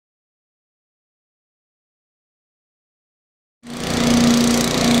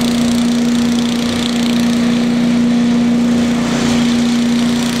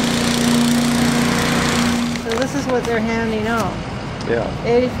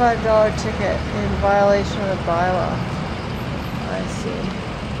$85 ticket in violation of the bylaw. I see.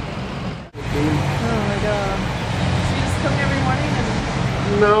 Oh my god. So you just come every morning and...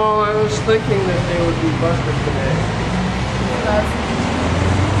 No, I was thinking that they would be busted today. Yeah. I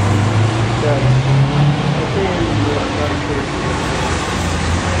think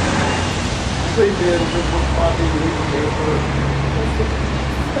sleep in, just one coffee, read the paper.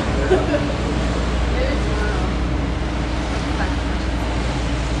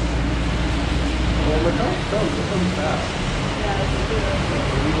 Well, the car comes fast.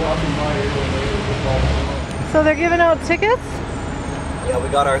 So they're giving out tickets? Yeah, we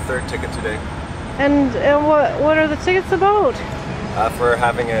got our third ticket today. And what are the tickets about? For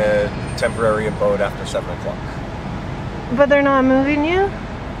having a temporary abode after 7 o'clock. But they're not moving you?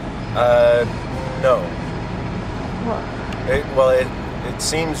 No. What? It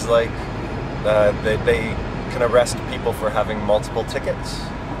seems like they can arrest people for having multiple tickets.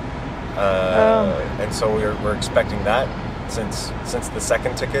 And so we're expecting that since the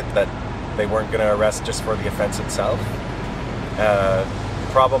second ticket that they weren't going to arrest just for the offense itself.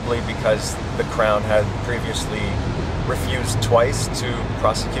 Probably because the Crown had previously refused twice to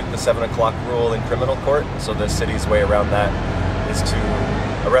prosecute the 7 o'clock rule in criminal court. So the city's way around that is to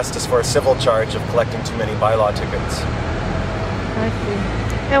arrest us for a civil charge of collecting too many bylaw tickets. I see.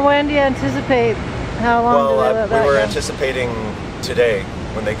 And when do you anticipate? How long do they let that we were go? anticipating today,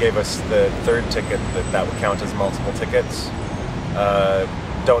 when they gave us the third ticket, that would count as multiple tickets.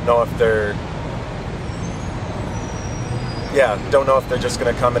 Don't know if they're just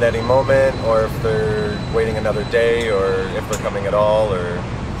going to come at any moment, or if they're waiting another day, or if they're coming at all, or...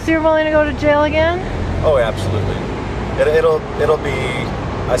 So you're willing to go to jail again? Oh, absolutely. It'll be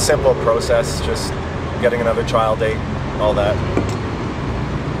a simple process, just getting another trial date, all that.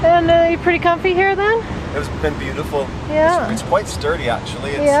 And you pretty comfy here then? It's been beautiful. Yeah. It's quite sturdy,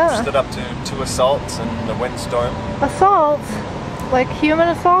 actually. It's stood up to 2 assaults and a windstorm. Assault? Like human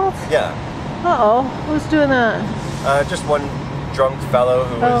assault? Yeah. Uh-oh. Who's doing that? Just one drunk fellow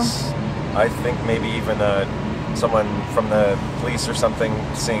who was, I think, maybe even someone from the police or something,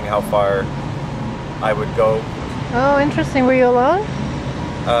 seeing how far I would go. Oh, interesting. Were you alone?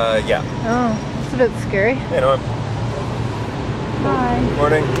 Yeah. Oh, it's a bit scary. You know. Hi.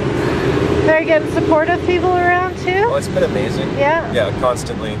 Morning. Are you getting supportive people around too? Oh, it's been amazing. Yeah? Yeah,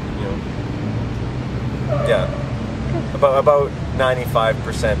 constantly, Yeah. About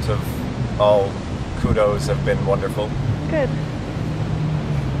 95% of all kudos have been wonderful. Good.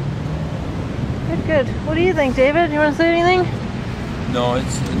 Good. What do you think, David? You want to say anything? No,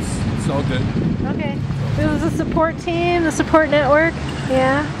 it's all good. Okay. This is the support team, the support network.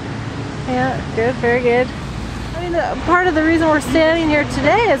 Yeah. Yeah. Good. Very good. I mean, part of the reason we're standing here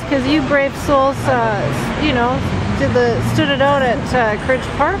today is because you brave souls, stood it out at Cridge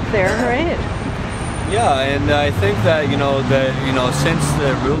Park there, right? Yeah, and I think that since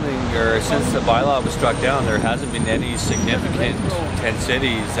the ruling or since the bylaw was struck down, there hasn't been any significant tent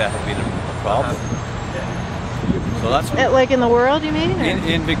cities that have been a problem. So that's Like in the world, you mean?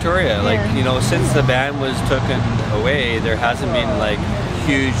 In Victoria, since the ban was taken away, there hasn't been like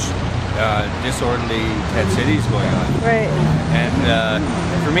huge disorderly tent cities going on. Right. And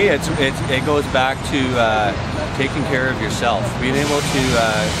for me, it goes back to taking care of yourself, being able to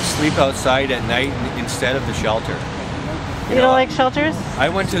sleep outside at night instead of the shelter. You don't like shelters? I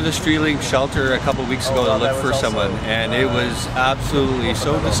went to the StreetLink shelter a couple weeks ago to look for someone, and it was absolutely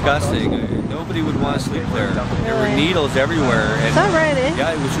so disgusting. Nobody would want to sleep there. There were needles everywhere. And is that right, eh?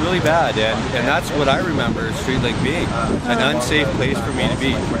 Yeah, it was really bad, and that's what I remember StreetLink being, an unsafe place for me to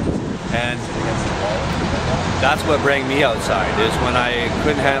be. And that's what brought me outside, is when I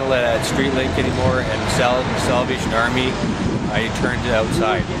couldn't handle it at StreetLink anymore and Salvation Army, I turned it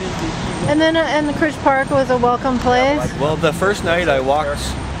outside. And then and the Cridge Park was a welcome place? Well, the first night I walked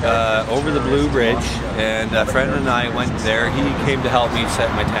over the Blue Bridge, and a friend and I went there. He came to help me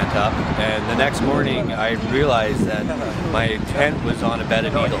set my tent up, and the next morning I realized that my tent was on a bed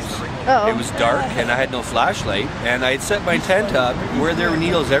of needles. Uh-oh. It was dark and I had no flashlight, and I had set my tent up where there were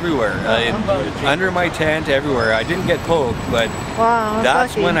needles everywhere, under my tent, everywhere. I didn't get poked, but wow,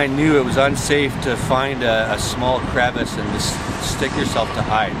 that's lucky. when I knew it was unsafe to find a small crevice and just stick yourself to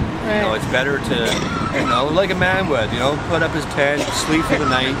hide. Right. It's better to, like a man would, put up his tent, sleep for the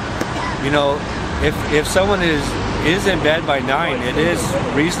night. If someone is in bed by 9, it is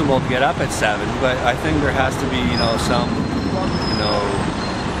reasonable to get up at 7, but I think there has to be, some,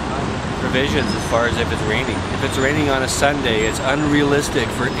 provisions as far as if it's raining. If it's raining on a Sunday, it's unrealistic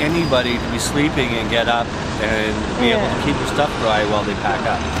for anybody to be sleeping and get up and be able to keep their stuff dry while they pack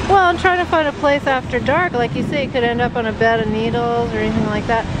up. Well, I'm trying to find a place after dark. Like you say, you could end up on a bed of needles or anything like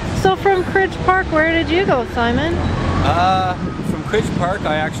that. So from Cridge Park, where did you go, Simon? From Cridge Park,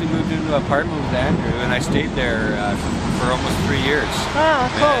 I actually moved into an apartment with Andrew, and I stayed there for almost 3 years.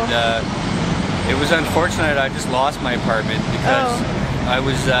 Oh, cool. And it was unfortunate I just lost my apartment because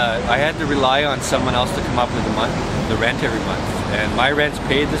I had to rely on someone else to come up with the rent every month. And my rent's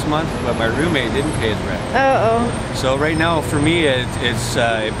paid this month, but my roommate didn't pay his rent. So right now, for me, it's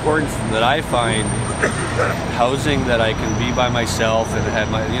important that I find housing that I can be by myself and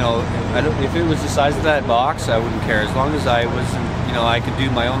have my, if it was the size of that box, I wouldn't care. As long as I wasn't, I could do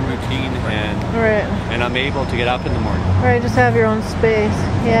my own routine and I'm able to get up in the morning. Right, just have your own space.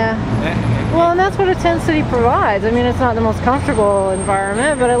 Yeah. Well, and that's what a tent city provides. I mean, it's not the most comfortable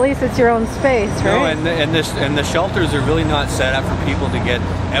environment, but at least it's your own space, right? No, and the shelters are really not set up for people to get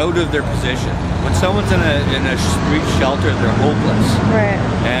out of their position. When someone's in a street shelter, they're hopeless. Right.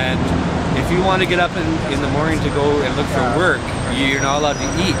 And if you want to get up in the morning to go and look for work, you're not allowed to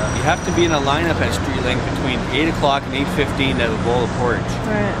eat. You have to be in a lineup at StreetLink between 8 o'clock and 8:15 to have a bowl of porridge.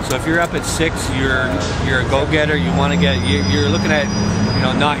 Right. So if you're up at 6, you're a go-getter. You want to you're looking at,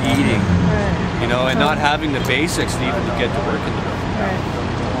 not eating, and not having the basics even to get to work in the morning.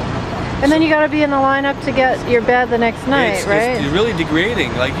 Right. And then you got to be in the lineup to get your bed the next night, right? It's really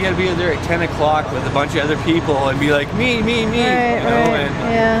degrading. Like you got to be there at 10 o'clock with a bunch of other people and be like me,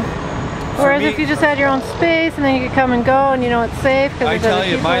 Right, Whereas if you just had your own space and then you could come and go and it's safe. I tell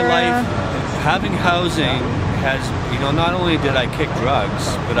you, my life, having housing has, not only did I kick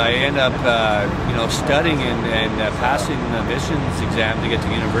drugs, but I end up, studying and passing the admissions exam to get to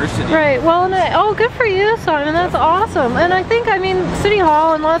university. Right. Well, and good for you, Simon. That's awesome. And I think, City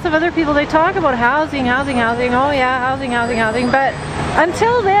Hall and lots of other people, they talk about housing. Oh yeah, housing. But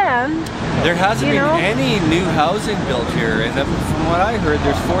until then, there hasn't been any new housing built here, and from what I heard,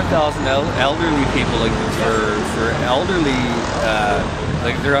 there's 4,000 elderly people for elderly,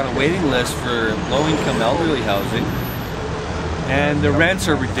 they're on a waiting list for low-income elderly housing, and the rents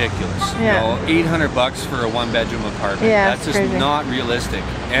are ridiculous. $800 for a one-bedroom apartment. Yeah, that's just crazy. Not realistic.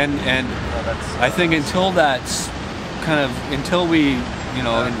 And I think until we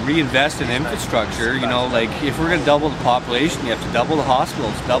reinvest in infrastructure, if we're going to double the population, you have to double the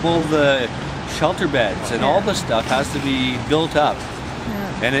hospitals, double the shelter beds, and all the stuff has to be built up.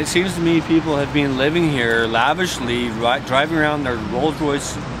 And it seems to me people have been living here lavishly, driving around their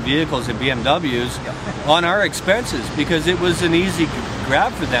Rolls-Royce vehicles and BMWs on our expenses because it was an easy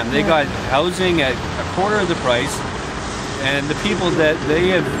grab for them. They got housing at a quarter of the price. And the people that they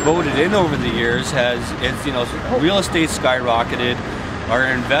have voted in over the years real estate skyrocketed. Our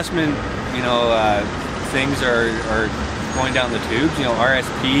investment, things are going down the tubes.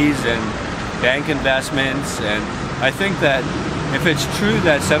 RSPs and bank investments, and I think that if it's true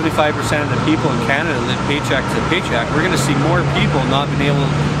that 75% of the people in Canada live paycheck to paycheck, we're going to see more people not being able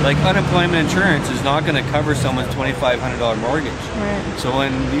to, unemployment insurance is not going to cover someone's $2,500 mortgage. Right. So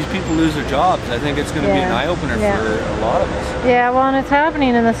when these people lose their jobs, I think it's going to be an eye-opener for a lot of us. Yeah, well, and it's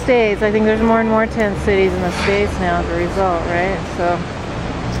happening in the States. I think there's more and more tent cities in the States now as a result, right? So,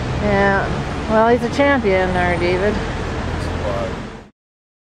 yeah. Well, he's a champion there, David.